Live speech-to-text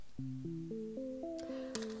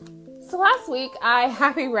last week I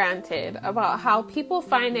happy ranted about how people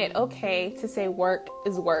find it okay to say work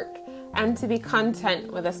is work and to be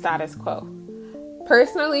content with the status quo.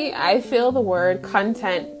 Personally, I feel the word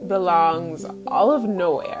content belongs all of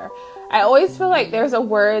nowhere. I always feel like there's a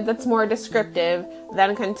word that's more descriptive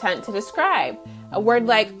than content to describe. A word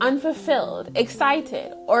like unfulfilled,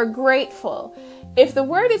 excited, or grateful. If the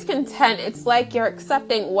word is content, it's like you're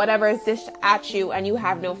accepting whatever is dished at you and you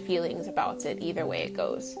have no feelings about it either way it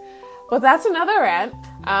goes. But that's another rant.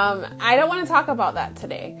 I don't want to talk about that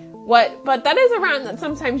today. But that is a rant that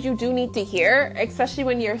sometimes you do need to hear, especially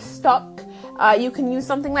when you're stuck. You can use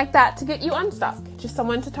something like that to get you unstuck. Just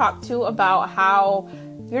someone to talk to about how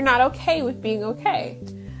you're not okay with being okay.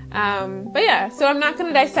 But yeah, so I'm not going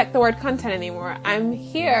to dissect the word content anymore. I'm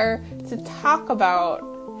here to talk about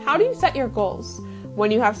how do you set your goals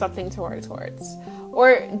when you have something to work towards?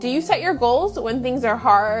 Or do you set your goals when things are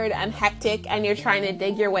hard and hectic and you're trying to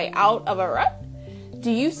dig your way out of a rut? Do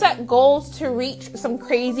you set goals to reach some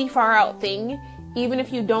crazy far out thing, even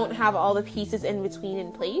if you don't have all the pieces in between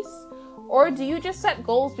in place? Or do you just set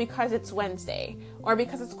goals because it's Wednesday, or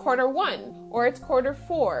because it's Q1, or it's Q4,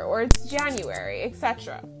 or it's January,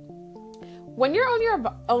 etc.? When you're on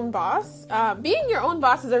your own boss, being your own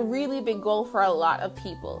boss is a really big goal for a lot of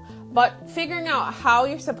people. But figuring out how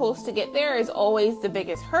you're supposed to get there is always the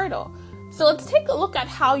biggest hurdle. So let's take a look at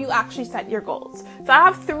how you actually set your goals. So I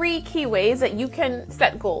have 3 key ways that you can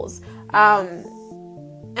set goals,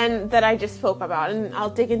 and that I just spoke about, and I'll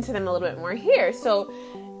dig into them a little bit more here. So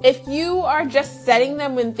if you are just setting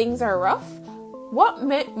them when things are rough, what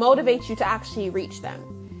motivates you to actually reach them?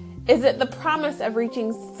 Is it the promise of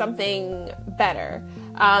reaching something better?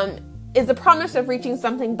 Is the promise of reaching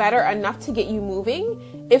something better enough to get you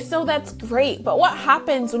moving? If so, that's great. But what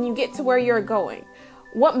happens when you get to where you're going?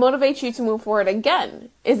 What motivates you to move forward again?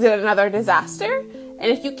 Is it another disaster?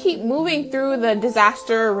 And if you keep moving through the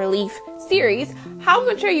disaster relief series, how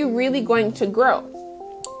much are you really going to grow?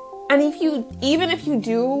 And even if you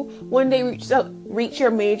do one day reach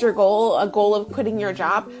your major goal, a goal of quitting your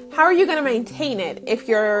job, how are you going to maintain it if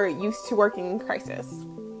you're used to working in crisis?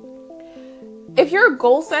 If you're a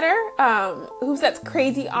goal setter who sets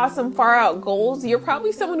crazy, awesome, far out goals, you're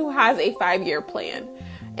probably someone who has a 5-year plan.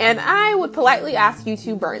 And I would politely ask you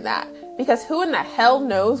to burn that, because who in the hell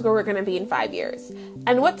knows where we're going to be in 5 years?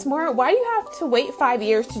 And what's more, why do you have to wait 5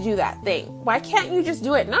 years to do that thing? Why can't you just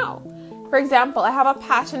do it now? For example, I have a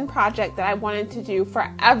passion project that I wanted to do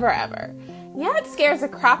forever, ever. Yeah, it scares the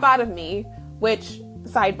crap out of me, which,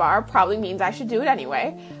 sidebar, probably means I should do it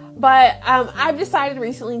anyway. But I've decided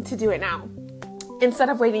recently to do it now, instead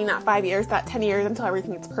of waiting that 5 years, that 10 years until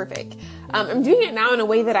everything is perfect. I'm doing it now in a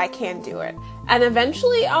way that I can do it. And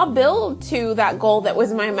eventually I'll build to that goal that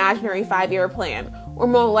was my imaginary 5-year plan. Or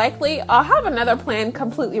more likely, I'll have another plan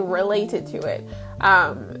completely related to it.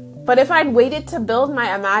 But if I'd waited to build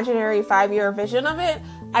my imaginary 5-year vision of it,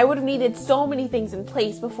 I would have needed so many things in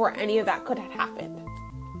place before any of that could have happened.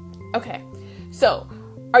 Okay, so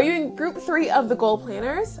are you in group 3 of the goal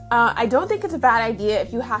planners? I don't think it's a bad idea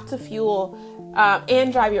if you have to fuel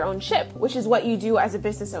and drive your own ship, which is what you do as a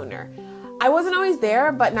business owner. I wasn't always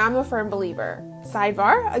there, but now I'm a firm believer.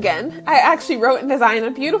 Sidebar, again, I actually wrote and designed a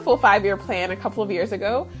beautiful 5-year plan a couple of years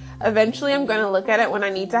ago. Eventually, I'm going to look at it when I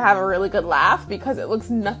need to have a really good laugh, because it looks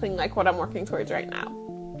nothing like what I'm working towards right now.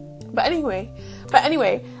 But anyway,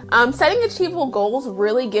 setting achievable goals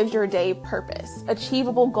really gives your day purpose.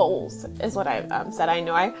 Achievable goals is what I said. I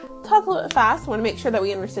know I talk a little bit fast. I want to make sure that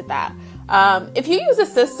we understood that. If you use a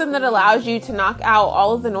system that allows you to knock out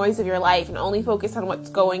all of the noise of your life and only focus on what's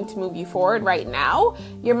going to move you forward right now,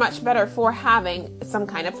 you're much better for having some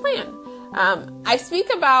kind of plan. I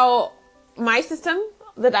speak about my system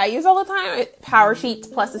that I use all the time, Power Sheets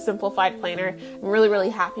plus a simplified planner. I'm really, really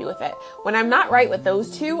happy with it. When I'm not right with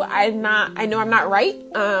those two, I know I'm not right,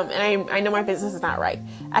 and I know my business is not right.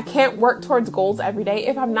 I can't work towards goals every day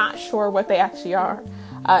if I'm not sure what they actually are.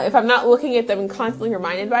 If I'm not looking at them and constantly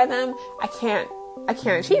reminded by them, I can't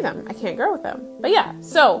achieve them. I can't grow with them. But yeah,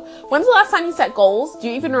 so when's the last time you set goals? Do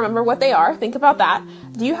you even remember what they are? Think about that.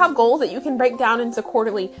 Do you have goals that you can break down into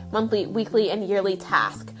quarterly, monthly, weekly, and yearly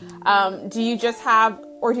tasks? Do you just have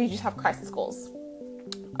crisis goals?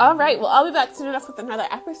 All right. Well, I'll be back soon enough with another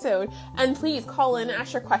episode. And please call in and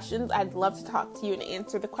ask your questions. I'd love to talk to you and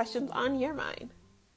answer the questions on your mind.